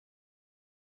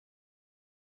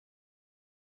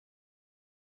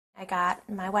I got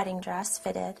my wedding dress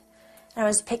fitted, and I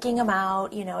was picking them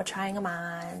out, you know, trying them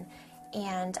on,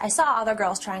 and I saw other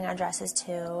girls trying on dresses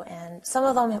too, and some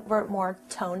of them were more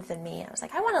toned than me. I was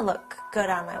like, I want to look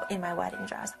good in my wedding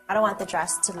dress. I don't want the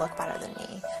dress to look better than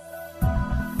me.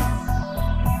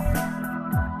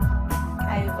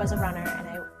 I was a runner,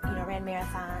 and I ran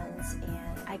marathons,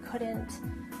 and I couldn't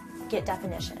get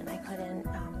definition. I couldn't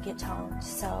get toned.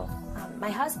 So my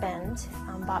husband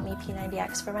bought me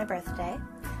P90X for my birthday,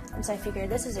 and so I figured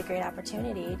this is a great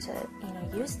opportunity to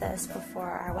use this before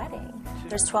our wedding.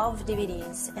 There's 12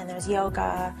 DVDs, and there's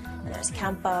yoga, and there's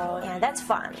Kempo, and that's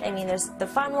fun. I mean, there's the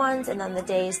fun ones, and then the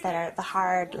days that are the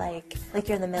hard, like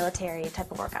you're in the military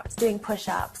type of workouts, doing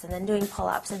push-ups and then doing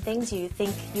pull-ups and things you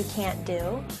think you can't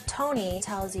do. Tony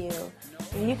tells you,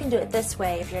 you can do it this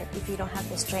way if you don't have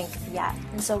the strength yet.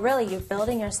 And so really you're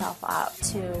building yourself up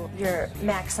to your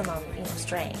maximum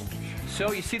strength.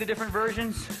 So you see the different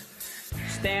versions?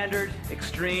 Standard,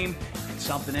 extreme, and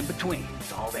something in between.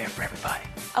 It's all there for everybody.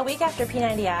 A week after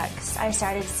P90X, I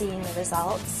started seeing the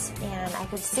results, and I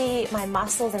could see my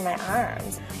muscles in my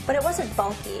arms. But it wasn't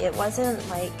bulky. It wasn't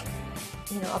like,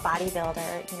 a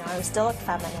bodybuilder. I still looked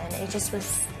feminine. It just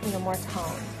was, more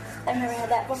toned. I've never had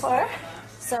that before.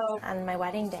 So on my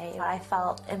wedding day, I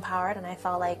felt empowered, and I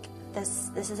felt like this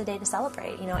is a day to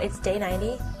celebrate. It's day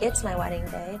 90, it's my wedding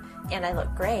day, and I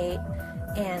look great,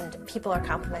 and people are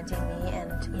complimenting me,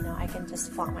 and I can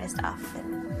just flaunt my stuff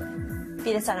and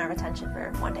be the center of attention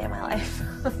for one day of my life.